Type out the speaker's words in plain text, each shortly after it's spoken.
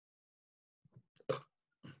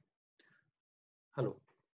Hello,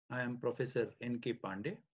 I am Professor N.K.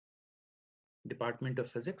 Pandey, Department of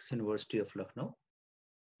Physics, University of Lucknow.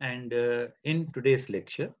 And in today's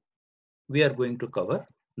lecture, we are going to cover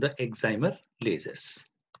the Excimer lasers.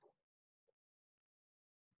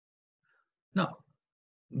 Now,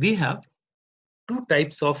 we have two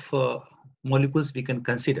types of molecules we can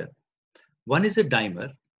consider. One is a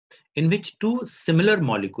dimer, in which two similar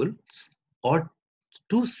molecules or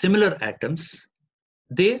two similar atoms,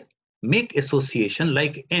 they make association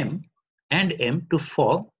like M and M to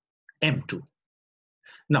form M2.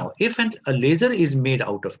 Now, if a laser is made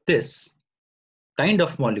out of this kind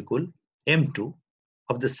of molecule, M2,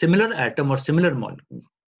 of the similar atom or similar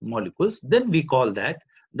molecules, then we call that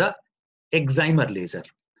the excimer laser.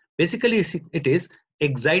 Basically, it is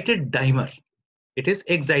excited dimer. It is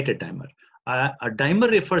excited dimer. A dimer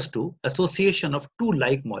refers to association of two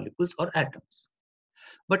like molecules or atoms.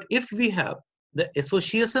 But if we have the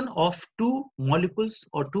association of two molecules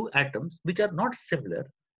or two atoms which are not similar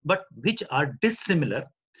but which are dissimilar,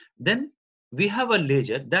 then we have a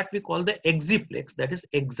laser that we call the exiplex, that is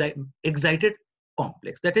excited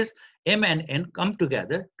complex. That is, M and N come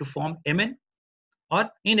together to form Mn, or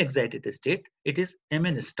in excited state, it is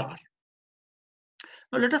Mn star.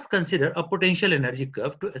 Now let us consider a potential energy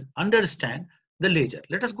curve to understand the laser.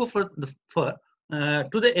 Let us go to the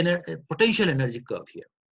potential energy curve here.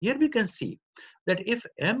 Here we can see that if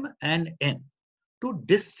M and N, two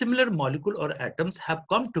dissimilar molecule or atoms, have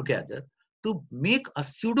come together to make a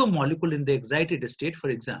pseudo molecule in the excited state, for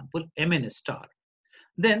example, Mn star,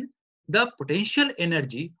 then the potential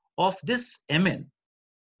energy of this Mn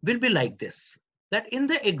will be like this. That in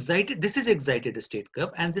the excited, this is excited state curve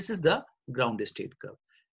and this is the ground state curve.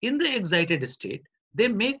 In the excited state, they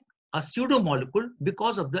make a pseudo molecule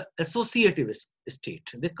because of the associative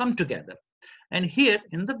state. They come together. And here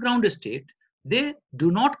in the ground state, they do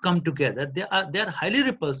not come together. They are highly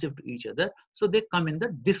repulsive to each other. So they come in the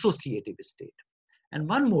dissociative state. And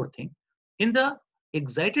one more thing, in the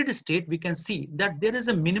excited state, we can see that there is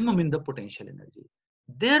a minimum in the potential energy.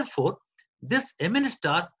 Therefore, this Mn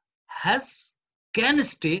star can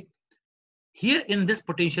stay here in this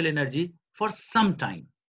potential energy for some time.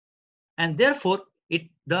 And therefore,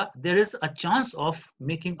 there is a chance of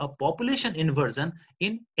making a population inversion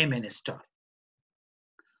in Mn star.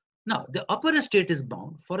 Now, the upper state is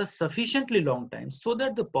bound for a sufficiently long time so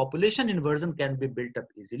that the population inversion can be built up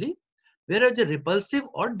easily, whereas a repulsive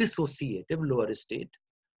or dissociative lower state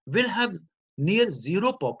will have near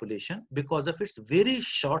zero population because of its very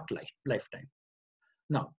short lifetime.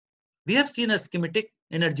 Now, we have seen a schematic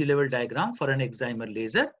energy level diagram for an excimer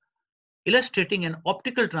laser illustrating an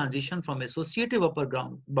optical transition from associative upper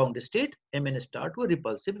bound state, Mn star, to a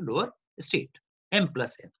repulsive lower state, M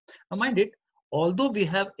plus N. Now mind it, although we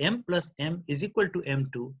have M plus M is equal to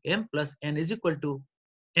M2, M plus N is equal to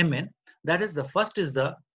Mn, that is, the first is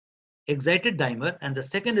the excited dimer and the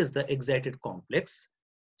second is the excited complex.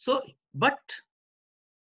 So, but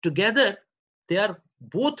together they are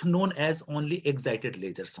both known as only excited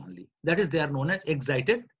lasers only. That is, they are known as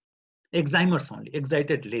excited excimers only,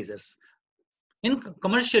 excited lasers.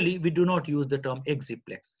 Commercially, we do not use the term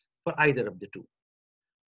exiplex for either of the two.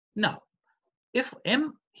 Now, if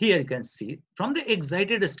M, here you can see from the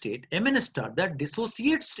excited state, Mn star, that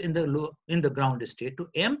dissociates in the ground state to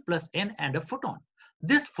M plus N and a photon.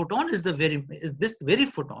 This photon is this very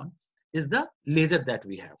photon is the laser that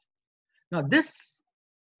we have. Now, this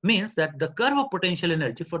means that the curve of potential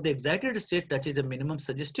energy for the excited state touches a minimum,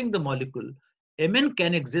 suggesting the molecule Mn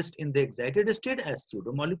can exist in the excited state as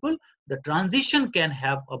pseudo molecule. The transition can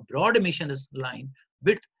have a broad emission line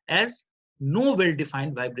with as no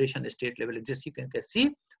well-defined vibration state level exists. You can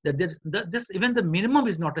see that even the minimum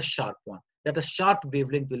is not a sharp one, that a sharp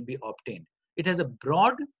wavelength will be obtained. It has a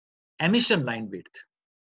broad emission line width.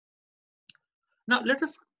 Now let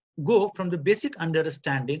us go from the basic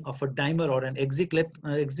understanding of a dimer or an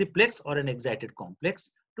exiplex or an excited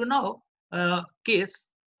complex to now case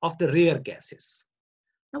of the rare gases.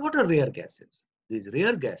 Now what are rare gases? These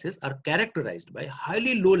rare gases are characterized by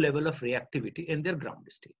highly low level of reactivity in their ground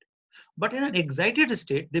state. But in an excited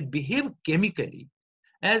state, they behave chemically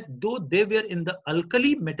as though they were in the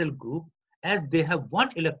alkali metal group, as they have one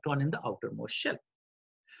electron in the outermost shell.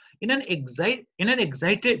 In an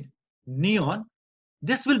excited neon,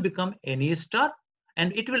 this will become Na star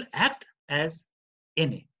and it will act as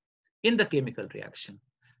Na in the chemical reaction.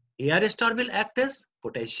 Ar star will act as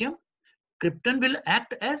potassium. Krypton will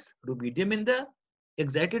act as rubidium in the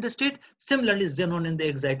excited state. Similarly, xenon in the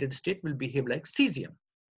excited state will behave like cesium.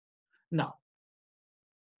 Now,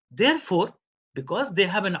 therefore, because they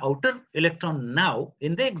have an outer electron now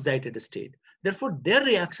in the excited state. Therefore, their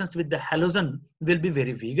reactions with the halogen will be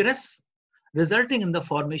very vigorous, resulting in the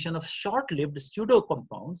formation of short-lived pseudo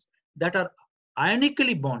compounds that are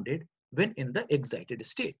ionically bonded when in the excited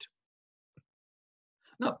state.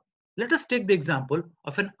 Now, let us take the example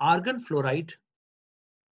of an argon fluoride.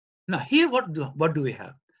 Now, here what do we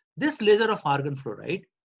have? This laser of argon fluoride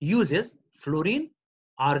uses fluorine,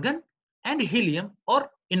 argon, and helium, or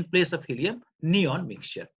in place of helium, neon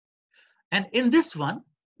mixture. And in this one,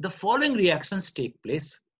 the following reactions take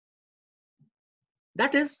place.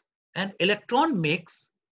 That is, an electron makes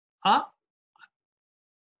a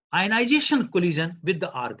ionization collision with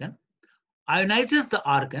the argon, ionizes the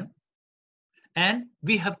argon, and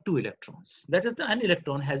we have two electrons. That is, an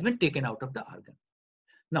electron has been taken out of the argon.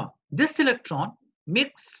 Now, this electron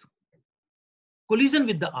makes collision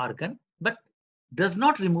with the argon, but does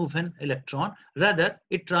not remove an electron. Rather,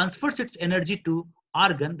 it transfers its energy to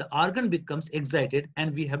argon. The argon becomes excited,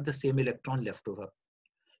 and we have the same electron left over.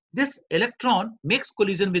 This electron makes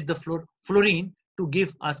collision with the fluorine to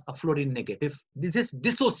give us a fluorine negative. This is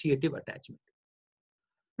dissociative attachment.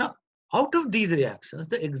 Now, out of these reactions,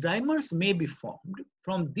 the excimers may be formed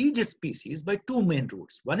from these species by two main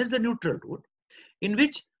routes. One is the neutral route, in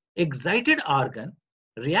which excited argon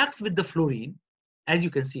reacts with the fluorine, as you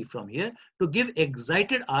can see from here, to give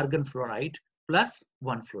excited argon fluoride plus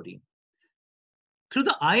 1 fluorine. Through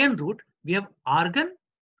the ion route, we have argon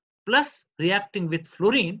plus reacting with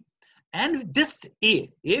fluorine, and this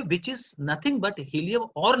A, which is nothing but helium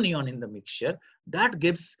or neon in the mixture, that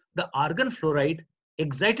gives the argon fluoride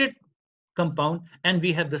excited compound, and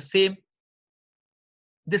we have the same.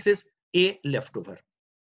 This is A left over.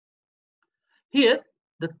 Here,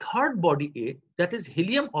 the third body A, that is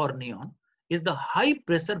helium or neon, is the high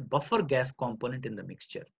pressure buffer gas component in the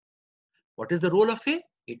mixture. What is the role of A?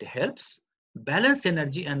 It helps balance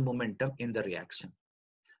energy and momentum in the reaction.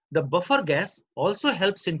 The buffer gas also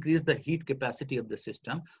helps increase the heat capacity of the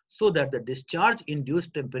system so that the discharge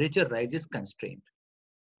induced temperature rise is constrained.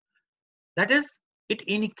 That is, it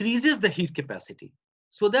increases the heat capacity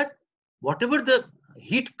so that whatever the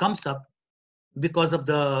heat comes up because of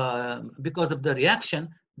the reaction,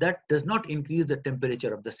 that does not increase the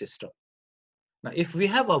temperature of the system. Now, if we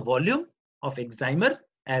have a volume of excimer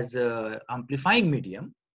as a amplifying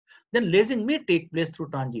medium, then lasing may take place through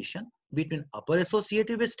transition between upper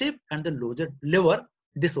associative state and the lower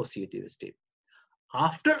dissociative state.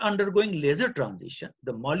 After undergoing laser transition,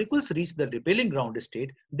 the molecules reach the repelling ground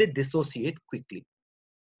state, they dissociate quickly.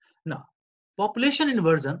 Now, population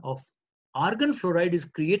inversion of argon fluoride is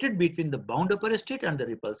created between the bound upper state and the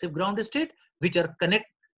repulsive ground state, which are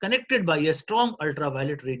connected by a strong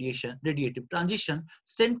ultraviolet radiative transition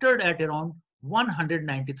centered at around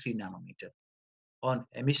 193 nanometer. On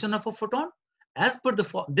emission of a photon, as per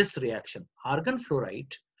this reaction, argon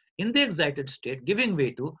fluoride in the excited state giving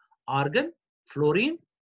way to argon, fluorine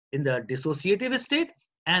in the dissociative state,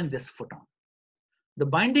 and this photon. The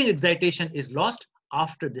binding excitation is lost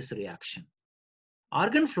after this reaction.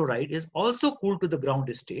 Argon fluoride is also cooled to the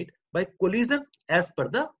ground state by collision as per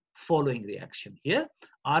the following reaction. Here,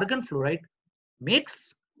 argon fluoride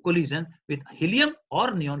makes collision with helium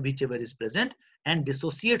or neon, whichever is present, and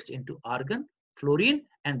dissociates into argon, fluorine,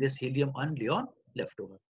 and this helium and neon left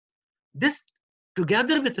over. This,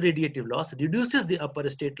 together with radiative loss, reduces the upper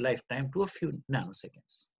state lifetime to a few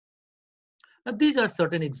nanoseconds. Now, these are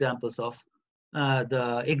certain examples of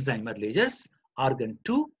the excimer lasers. Argon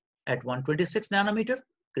 2 at 126 nanometer,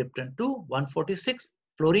 krypton 2 146,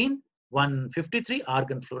 fluorine 153,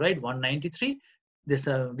 argon fluoride 193. This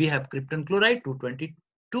we have krypton chloride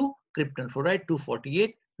 222, krypton fluoride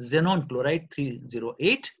 248, xenon chloride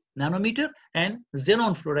 308 nanometer, and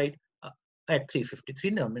xenon fluoride at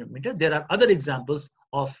 353 nanometer. There are other examples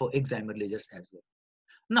of excimer lasers as well.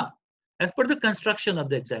 Now, as per the construction of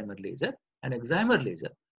the excimer laser, an excimer laser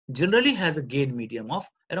generally has a gain medium of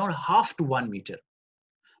around half to 1 meter.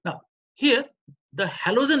 Now, here, the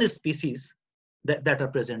halogen species that are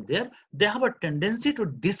present there, they have a tendency to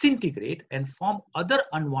disintegrate and form other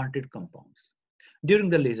unwanted compounds during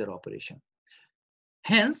the laser operation.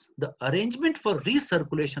 Hence, the arrangement for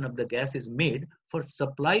recirculation of the gas is made for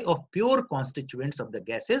supply of pure constituents of the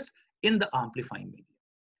gases in the amplifying medium.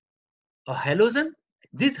 A halogen,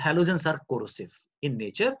 these halogens are corrosive in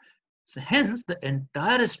nature, so hence the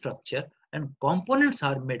entire structure and components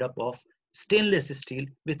are made up of stainless steel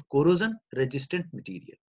with corrosion resistant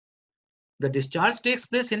material. The discharge takes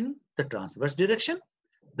place in the transverse direction.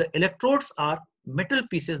 The electrodes are metal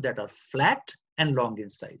pieces that are flat and long in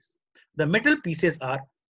size. The metal pieces are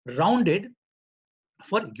rounded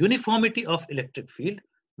for uniformity of electric field.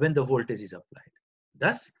 when the voltage is applied.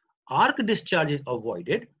 Thus, arc discharge is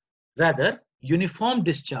avoided, rather uniform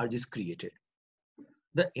discharge is created.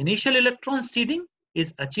 The initial electron seeding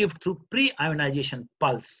is achieved through pre-ionization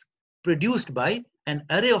pulse produced by an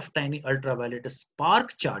array of tiny ultraviolet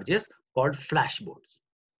spark charges called flashboards.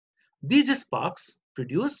 These sparks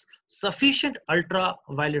produce sufficient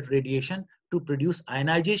ultraviolet radiation to produce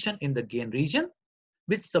ionization in the gain region,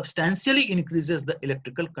 which substantially increases the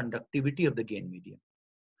electrical conductivity of the gain medium.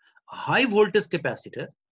 A high voltage capacitor,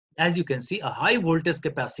 as you can see, a high voltage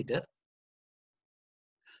capacitor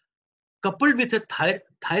coupled with a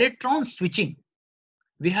thyratron switching.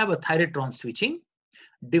 We have a thyratron switching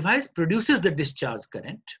device produces the discharge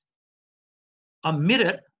current. A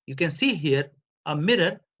mirror, you can see here, a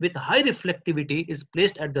mirror with high reflectivity is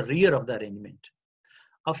placed at the rear of the arrangement.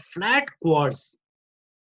 A flat quartz,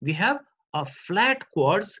 we have a flat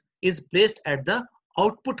quartz is placed at the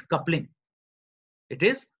output coupling. It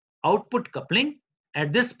is output coupling.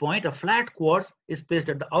 At this point, a flat quartz is placed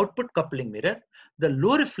at the output coupling mirror. The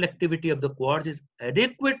low reflectivity of the quartz is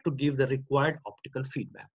adequate to give the required optical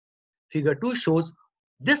feedback. Figure 2 shows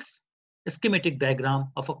this schematic diagram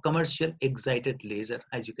of a commercial excited laser,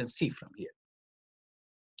 as you can see from here.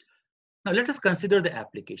 Now let us consider the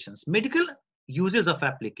applications. Medical uses of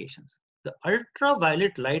applications. The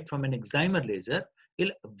ultraviolet light from an excimer laser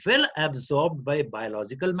is well absorbed by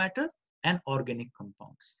biological matter and organic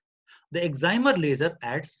compounds. The excimer laser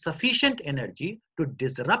adds sufficient energy to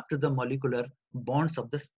disrupt the molecular bonds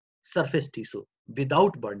of the surface tissue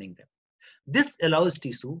without burning them. This allows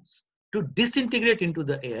tissues to disintegrate into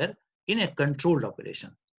the air in a controlled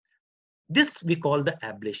operation. This we call the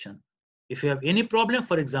ablation. If you have any problem,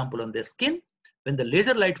 for example, on the skin, when the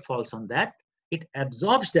laser light falls on that, it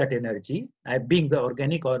absorbs that energy, being the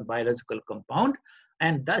organic or biological compound,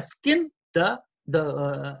 and the skin, the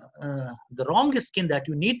wrong skin that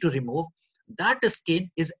you need to remove, that skin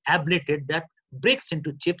is ablated, that breaks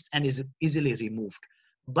into chips and is easily removed.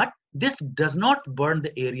 But this does not burn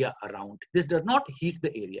the area around. This does not heat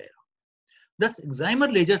the area around. Thus, excimer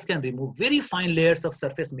lasers can remove very fine layers of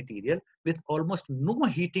surface material with almost no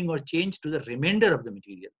heating or change to the remainder of the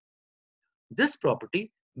material. This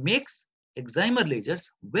property makes excimer lasers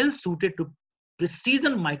well suited to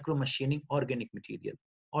precision micromachining organic material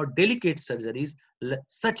or delicate surgeries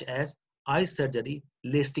such as eye surgery,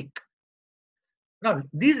 LASIK. Now,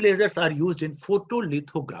 these lasers are used in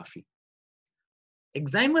photolithography.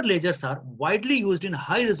 Excimer lasers are widely used in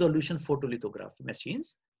high resolution photolithography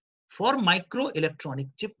machines for microelectronic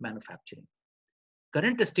chip manufacturing.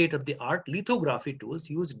 Current state of the art lithography tools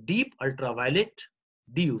use deep ultraviolet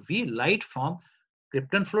DUV light from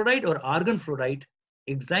krypton fluoride or argon fluoride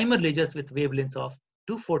excimer lasers with wavelengths of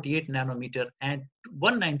 248 nanometer and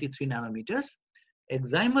 193 nanometers.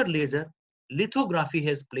 Excimer laser lithography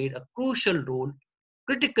has played a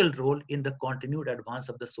critical role in the continued advance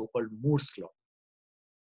of the so-called Moore's law.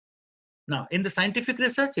 Now, in the scientific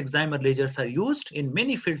research, excimer lasers are used in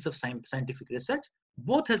many fields of scientific research,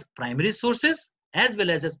 both as primary sources as well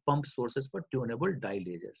as pump sources for tunable dye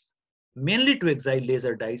lasers, mainly to excite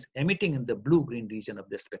laser dyes emitting in the blue-green region of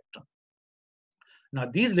the spectrum. Now,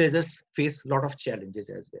 these lasers face a lot of challenges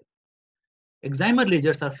as well. Excimer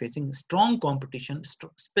lasers are facing strong competition,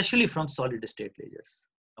 especially from solid-state lasers,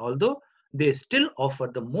 although they still offer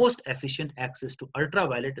the most efficient access to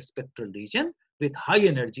ultraviolet spectral region with high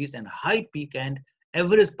energies and high peak and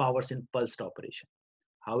average powers in pulsed operation.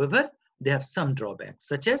 However, they have some drawbacks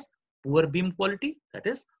such as poor beam quality, that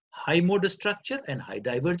is high mode structure and high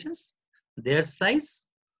divergence, their size,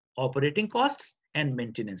 operating costs, and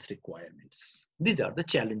maintenance requirements. These are the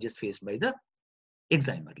challenges faced by the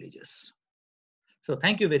excimer lasers. So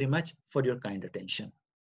thank you very much for your kind attention.